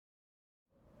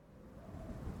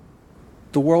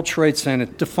The World Trade Center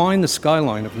defined the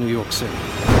skyline of New York City.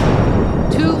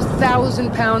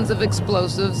 2,000 pounds of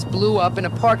explosives blew up in a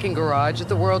parking garage at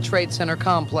the World Trade Center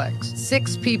complex.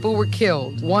 6 people were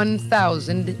killed,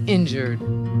 1,000 injured.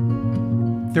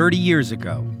 30 years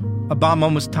ago, a bomb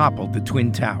almost toppled the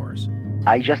Twin Towers.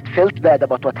 I just felt bad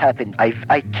about what happened.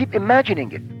 I keep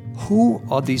imagining it. Who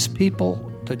are these people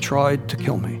that tried to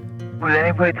kill me? Was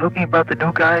anybody talking about the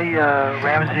new guy,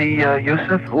 Ramzi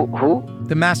Youssef? Who?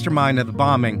 The mastermind of the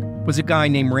bombing was a guy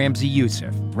named Ramzi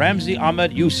Youssef. Ramzi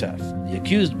Ahmed Youssef, the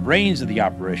accused brains of the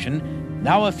operation,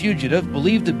 now a fugitive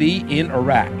believed to be in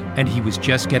Iraq. And he was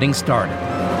just getting started.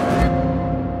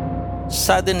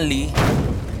 Suddenly,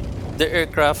 the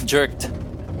aircraft jerked.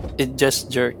 It just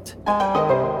jerked.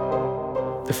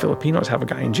 The Filipinos have a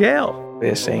guy in jail.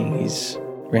 They're saying he's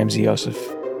Ramzi Youssef.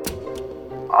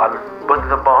 I'll put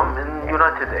the bomb in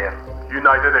United Air.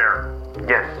 United Air?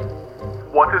 Yes.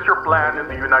 What is your plan in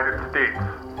the United States?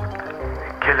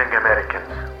 Killing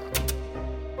Americans.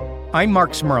 I'm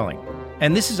Mark Smerling,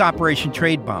 and this is Operation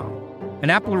Trade Bomb, an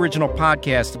Apple Original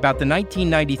podcast about the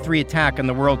 1993 attack on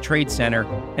the World Trade Center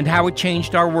and how it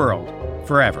changed our world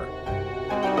forever.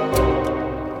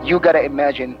 You gotta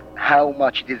imagine how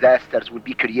much disasters would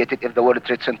be created if the World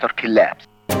Trade Center collapsed.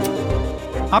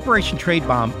 Operation Trade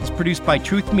Bomb is produced by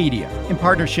Truth Media in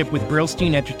partnership with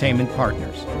Brillstein Entertainment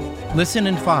Partners. Listen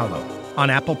and follow on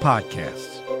Apple Podcasts.